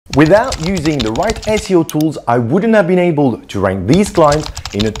Without using the right SEO tools, I wouldn't have been able to rank these clients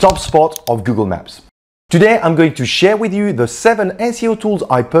in the top spot of Google Maps. Today, I'm going to share with you the 7 SEO tools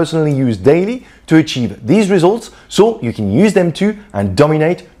I personally use daily to achieve these results so you can use them too and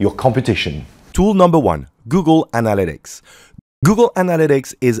dominate your competition. Tool number 1, Google Analytics. Google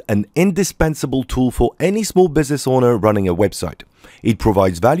Analytics is an indispensable tool for any small business owner running a website. It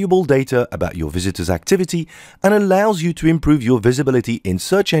provides valuable data about your visitors' activity and allows you to improve your visibility in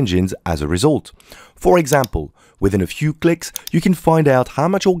search engines as a result. For example, within a few clicks, you can find out how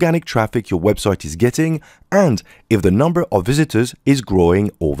much organic traffic your website is getting and if the number of visitors is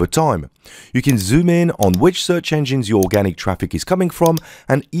growing over time. You can zoom in on which search engines your organic traffic is coming from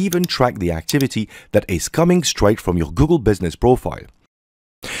and even track the activity that is coming straight from your Google business profile.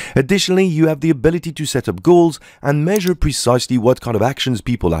 Additionally, you have the ability to set up goals and measure precisely what kind of actions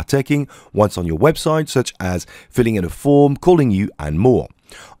people are taking once on your website, such as filling in a form, calling you, and more.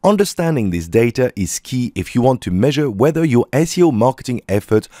 Understanding this data is key if you want to measure whether your SEO marketing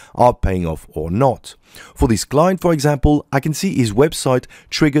efforts are paying off or not. For this client, for example, I can see his website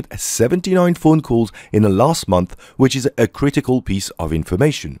triggered 79 phone calls in the last month, which is a critical piece of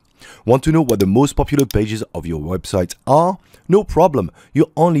information. Want to know what the most popular pages of your website are? No problem,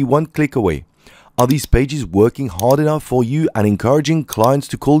 you're only one click away. Are these pages working hard enough for you and encouraging clients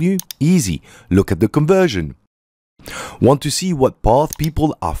to call you? Easy, look at the conversion. Want to see what path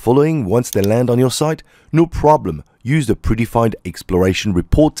people are following once they land on your site? No problem, use the predefined exploration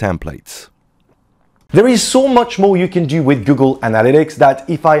report templates. There is so much more you can do with Google Analytics that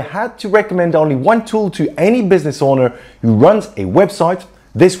if I had to recommend only one tool to any business owner who runs a website,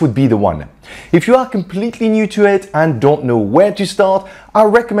 this would be the one. If you are completely new to it and don't know where to start, I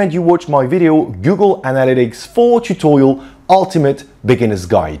recommend you watch my video Google Analytics 4 tutorial Ultimate Beginner's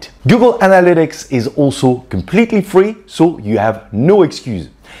Guide. Google Analytics is also completely free, so you have no excuse.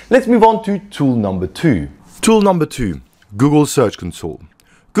 Let's move on to tool number 2. Tool number 2, Google Search Console.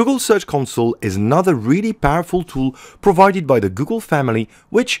 Google Search Console is another really powerful tool provided by the Google family,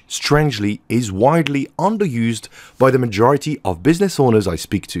 which strangely is widely underused by the majority of business owners I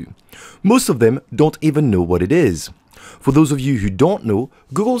speak to. Most of them don't even know what it is. For those of you who don't know,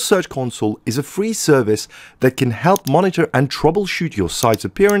 Google Search Console is a free service that can help monitor and troubleshoot your site's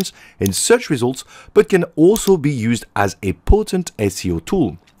appearance in search results, but can also be used as a potent SEO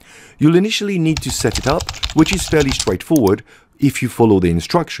tool. You'll initially need to set it up, which is fairly straightforward if you follow the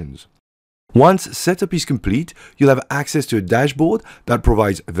instructions. Once setup is complete, you'll have access to a dashboard that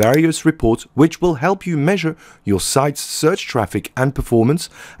provides various reports which will help you measure your site's search traffic and performance,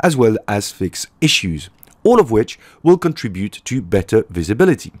 as well as fix issues, all of which will contribute to better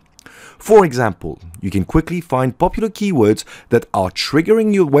visibility. For example, you can quickly find popular keywords that are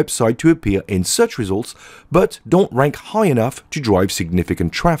triggering your website to appear in search results but don't rank high enough to drive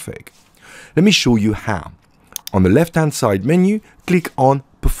significant traffic. Let me show you how. On the left-hand side menu, click on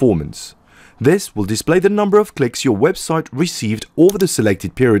Performance. This will display the number of clicks your website received over the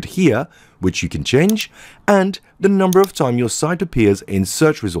selected period here, which you can change, and the number of times your site appears in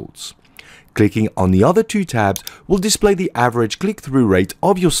search results. Clicking on the other two tabs will display the average click-through rate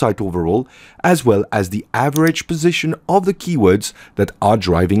of your site overall, as well as the average position of the keywords that are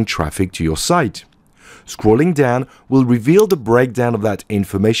driving traffic to your site. Scrolling down will reveal the breakdown of that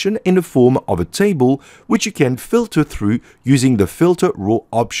information in the form of a table, which you can filter through using the Filter Row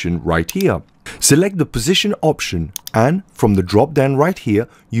option right here. Select the Position option and from the drop-down right here,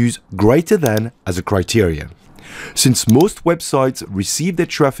 use Greater Than as a criteria. Since most websites receive their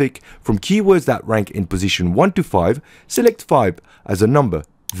traffic from keywords that rank in position 1 to 5, select 5 as a number,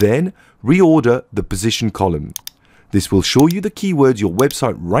 then reorder the position column. This will show you the keywords your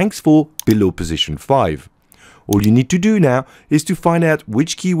website ranks for below position 5. All you need to do now is to find out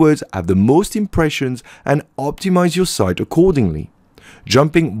which keywords have the most impressions and optimize your site accordingly.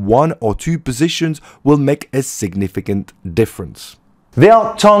 Jumping 1 or 2 positions will make a significant difference. There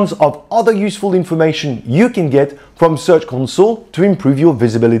are tons of other useful information you can get from Search Console to improve your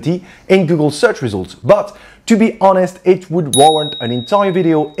visibility in Google search results, but to be honest, it would warrant an entire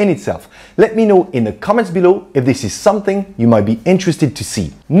video in itself. Let me know in the comments below if this is something you might be interested to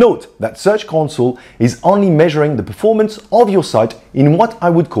see. Note that Search Console is only measuring the performance of your site in what I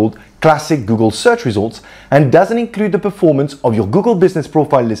would call classic Google search results and doesn't include the performance of your Google business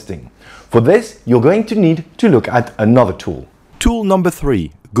profile listing. For this, you're going to need to look at another tool. Tool number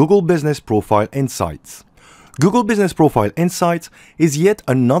 3, Google Business Profile Insights. Google Business Profile Insights is yet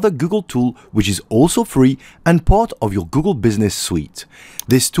another Google tool which is also free and part of your Google Business Suite.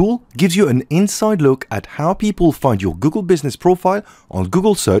 This tool gives you an inside look at how people find your Google Business Profile on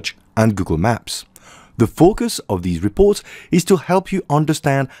Google Search and Google Maps. The focus of these reports is to help you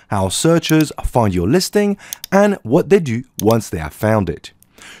understand how searchers find your listing and what they do once they have found it.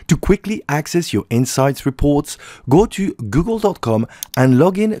 To quickly access your Insights reports, go to google.com and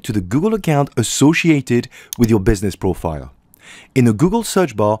log in to the Google account associated with your business profile. In the Google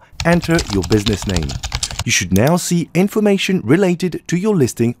search bar, enter your business name. You should now see information related to your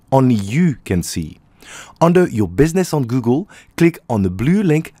listing only you can see. Under your business on Google, click on the blue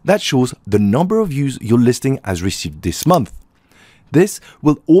link that shows the number of views your listing has received this month. This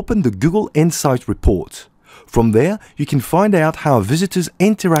will open the Google Insights report. From there, you can find out how visitors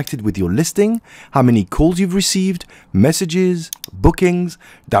interacted with your listing, how many calls you've received, messages, bookings,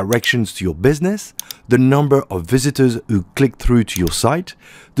 directions to your business, the number of visitors who clicked through to your site,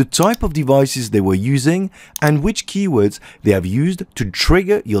 the type of devices they were using, and which keywords they have used to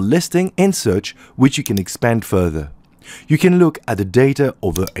trigger your listing in search, which you can expand further. You can look at the data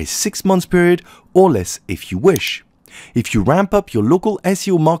over a 6-month period or less if you wish. If you ramp up your local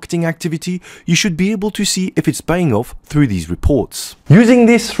SEO marketing activity, you should be able to see if it's paying off through these reports. Using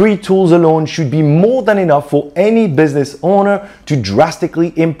these 3 tools alone should be more than enough for any business owner to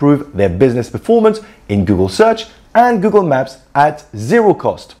drastically improve their business performance in Google Search and Google Maps at 0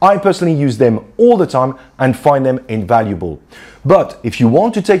 cost. I personally use them all the time and find them invaluable. But if you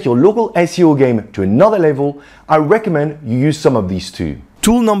want to take your local SEO game to another level, I recommend you use some of these too.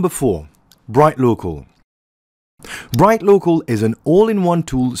 Tool number 4, Brightlocal. Brightlocal is an all-in-one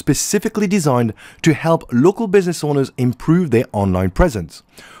tool specifically designed to help local business owners improve their online presence.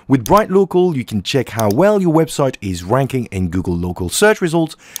 With Brightlocal, you can check how well your website is ranking in Google local search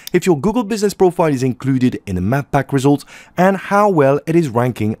results, if your Google business profile is included in the map pack results, and how well it is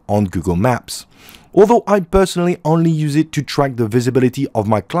ranking on Google Maps. Although I personally only use it to track the visibility of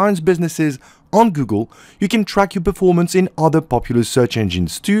my clients' businesses on Google, you can track your performance in other popular search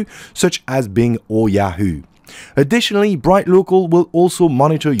engines too, such as Bing or Yahoo. Additionally, Brightlocal will also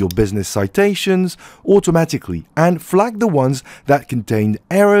monitor your business citations automatically and flag the ones that contain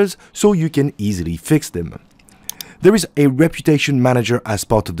errors so you can easily fix them. There is a reputation manager as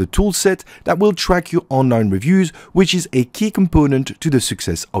part of the toolset that will track your online reviews, which is a key component to the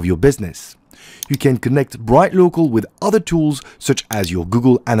success of your business. You can connect Brightlocal with other tools such as your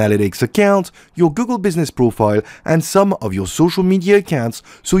Google Analytics account, your Google Business Profile, and some of your social media accounts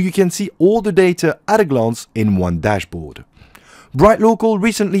so you can see all the data at a glance in one dashboard. Brightlocal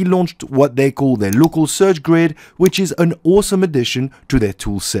recently launched what they call their Local Search Grid, which is an awesome addition to their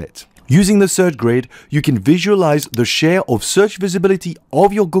toolset. Using the search grid, you can visualize the share of search visibility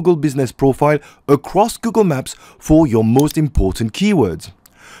of your Google Business Profile across Google Maps for your most important keywords.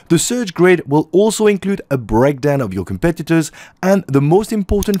 The search grid will also include a breakdown of your competitors and the most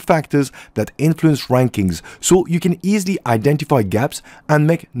important factors that influence rankings, so you can easily identify gaps and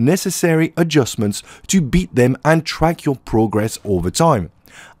make necessary adjustments to beat them and track your progress over time.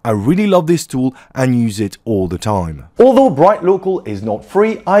 I really love this tool and use it all the time. Although Brightlocal is not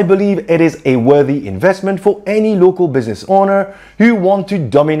free, I believe it is a worthy investment for any local business owner who want to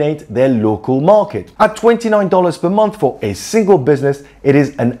dominate their local market. At $29 per month for a single business, it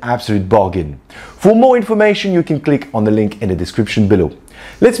is an absolute bargain. For more information, you can click on the link in the description below.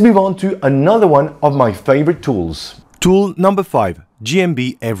 Let's move on to another one of my favorite tools. Tool number 5,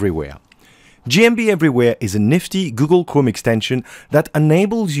 GMB Everywhere. GMB Everywhere is a nifty Google Chrome extension that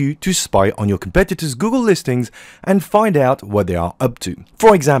enables you to spy on your competitors' Google listings and find out what they are up to.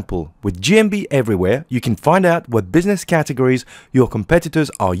 For example, with GMB Everywhere, you can find out what business categories your competitors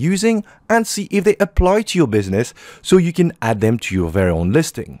are using and see if they apply to your business so you can add them to your very own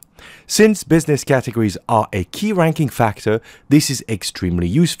listing. Since business categories are a key ranking factor, this is extremely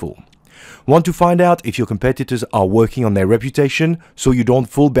useful. Want to find out if your competitors are working on their reputation so you don't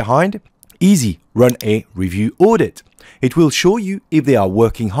fall behind? Easy, run a review audit. It will show you if they are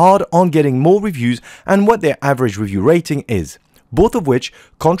working hard on getting more reviews and what their average review rating is, both of which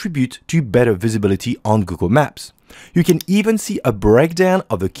contribute to better visibility on Google Maps. You can even see a breakdown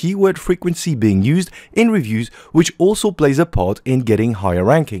of the keyword frequency being used in reviews, which also plays a part in getting higher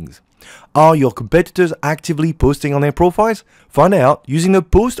rankings. Are your competitors actively posting on their profiles? Find out using a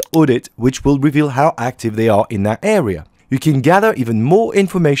post audit, which will reveal how active they are in that area. You can gather even more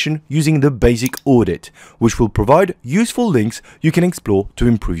information using the basic audit, which will provide useful links you can explore to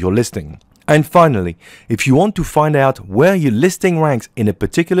improve your listing. And finally, if you want to find out where your listing ranks in a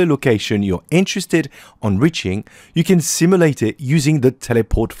particular location you're interested in reaching, you can simulate it using the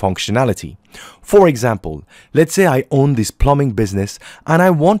teleport functionality. For example, let's say I own this plumbing business and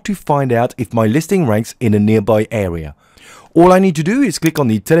I want to find out if my listing ranks in a nearby area. All I need to do is click on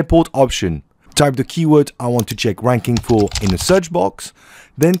the teleport option. Type the keyword I want to check ranking for in the search box,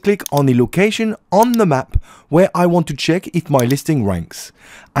 then click on the location on the map where I want to check if my listing ranks,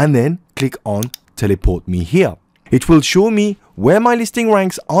 and then click on teleport me here. It will show me where my listing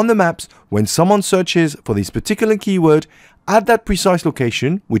ranks on the maps when someone searches for this particular keyword at that precise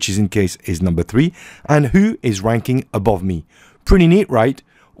location, which is in case is number 3, and who is ranking above me. Pretty neat, right?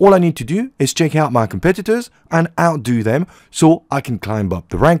 All I need to do is check out my competitors and outdo them so I can climb up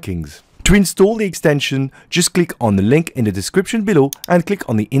the rankings. To install the extension, just click on the link in the description below and click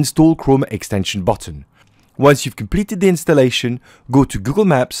on the Install Chrome extension button. Once you've completed the installation, go to Google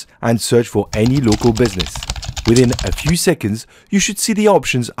Maps and search for any local business. Within a few seconds, you should see the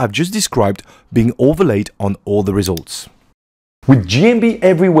options I've just described being overlaid on all the results. With GMB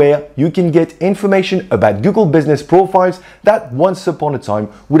Everywhere, you can get information about Google business profiles that once upon a time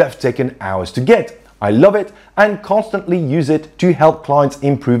would have taken hours to get. I love it and constantly use it to help clients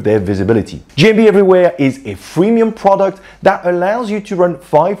improve their visibility. GMB Everywhere is a freemium product that allows you to run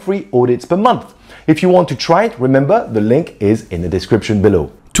 5 free audits per month. If you want to try it, remember the link is in the description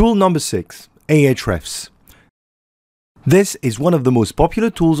below. Tool number 6, Ahrefs. This is one of the most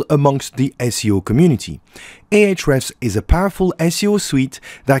popular tools amongst the SEO community. Ahrefs is a powerful SEO suite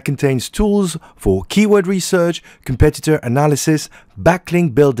that contains tools for keyword research, competitor analysis,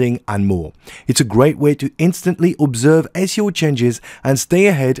 backlink building, and more. It's a great way to instantly observe SEO changes and stay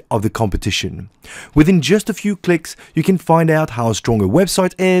ahead of the competition. Within just a few clicks, you can find out how strong a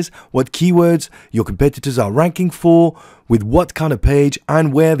website is, what keywords your competitors are ranking for, with what kind of page,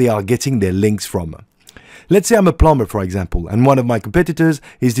 and where they are getting their links from. Let's say I'm a plumber, for example, and one of my competitors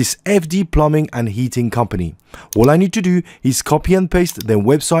is this FD Plumbing and Heating Company. All I need to do is copy and paste their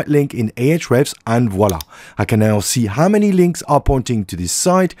website link in Ahrefs, and voila. I can now see how many links are pointing to this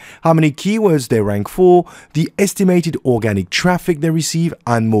site, how many keywords they rank for, the estimated organic traffic they receive,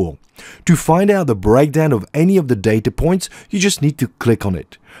 and more. To find out the breakdown of any of the data points, you just need to click on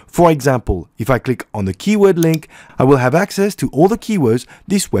it. For example, if I click on the keyword link, I will have access to all the keywords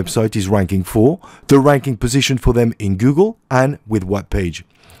this website is ranking for, the ranking position for them in Google, and with what page.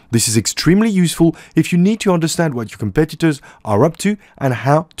 This is extremely useful if you need to understand what your competitors are up to and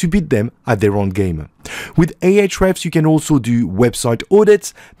how to beat them at their own game. With Ahrefs, you can also do website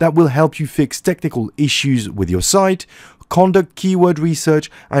audits that will help you fix technical issues with your site, conduct keyword research,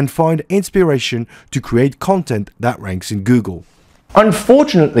 and find inspiration to create content that ranks in Google.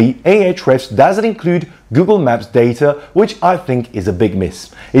 Unfortunately, Ahrefs doesn't include Google Maps data, which I think is a big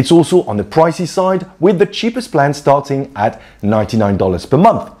miss. It's also on the pricey side, with the cheapest plan starting at $99 per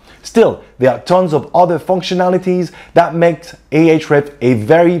month. Still, there are tons of other functionalities that make Ahrefs a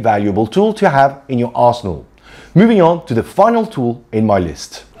very valuable tool to have in your arsenal. Moving on to the final tool in my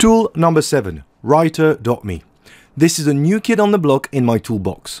list. Tool number 7, Rytr.me. This is a new kid on the block in my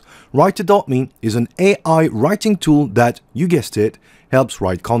toolbox. Rytr.me is an AI writing tool that, you guessed it, helps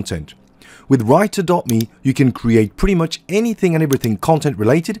write content. With Rytr.me, you can create pretty much anything and everything content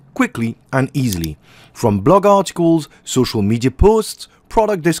related quickly and easily. From blog articles, social media posts,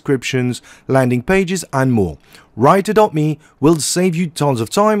 product descriptions, landing pages, and more. Rytr.me will save you tons of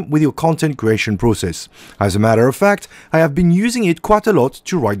time with your content creation process. As a matter of fact, I have been using it quite a lot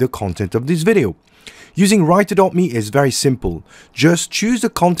to write the content of this video. Using Rytr.me is very simple. Just choose the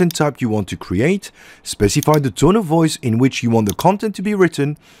content type you want to create, specify the tone of voice in which you want the content to be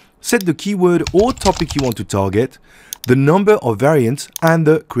written, set the keyword or topic you want to target, the number of variants, and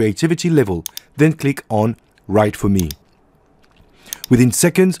the creativity level. Then click on Write for Me. Within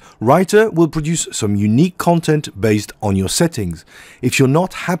seconds, Rytr will produce some unique content based on your settings. If you're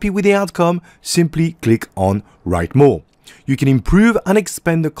not happy with the outcome, simply click on Write More. You can improve and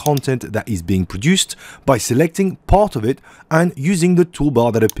expand the content that is being produced by selecting part of it and using the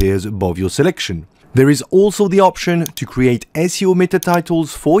toolbar that appears above your selection. There is also the option to create SEO meta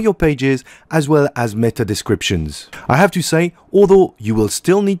titles for your pages as well as meta descriptions. I have to say, although you will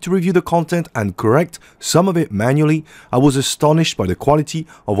still need to review the content and correct some of it manually, I was astonished by the quality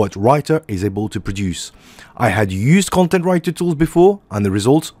of what Rytr is able to produce. I had used content writer tools before and the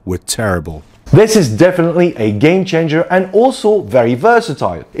results were terrible. This is definitely a game changer and also very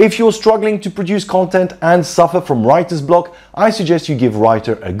versatile. If you're struggling to produce content and suffer from writer's block, I suggest you give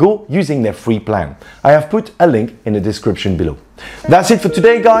Rytr a go using their free plan. I have put a link in the description below. That's it for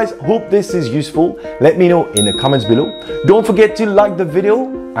today, guys. Hope this is useful. Let me know in the comments below. Don't forget to like the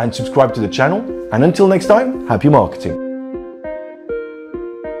video and subscribe to the channel. And until next time, happy marketing.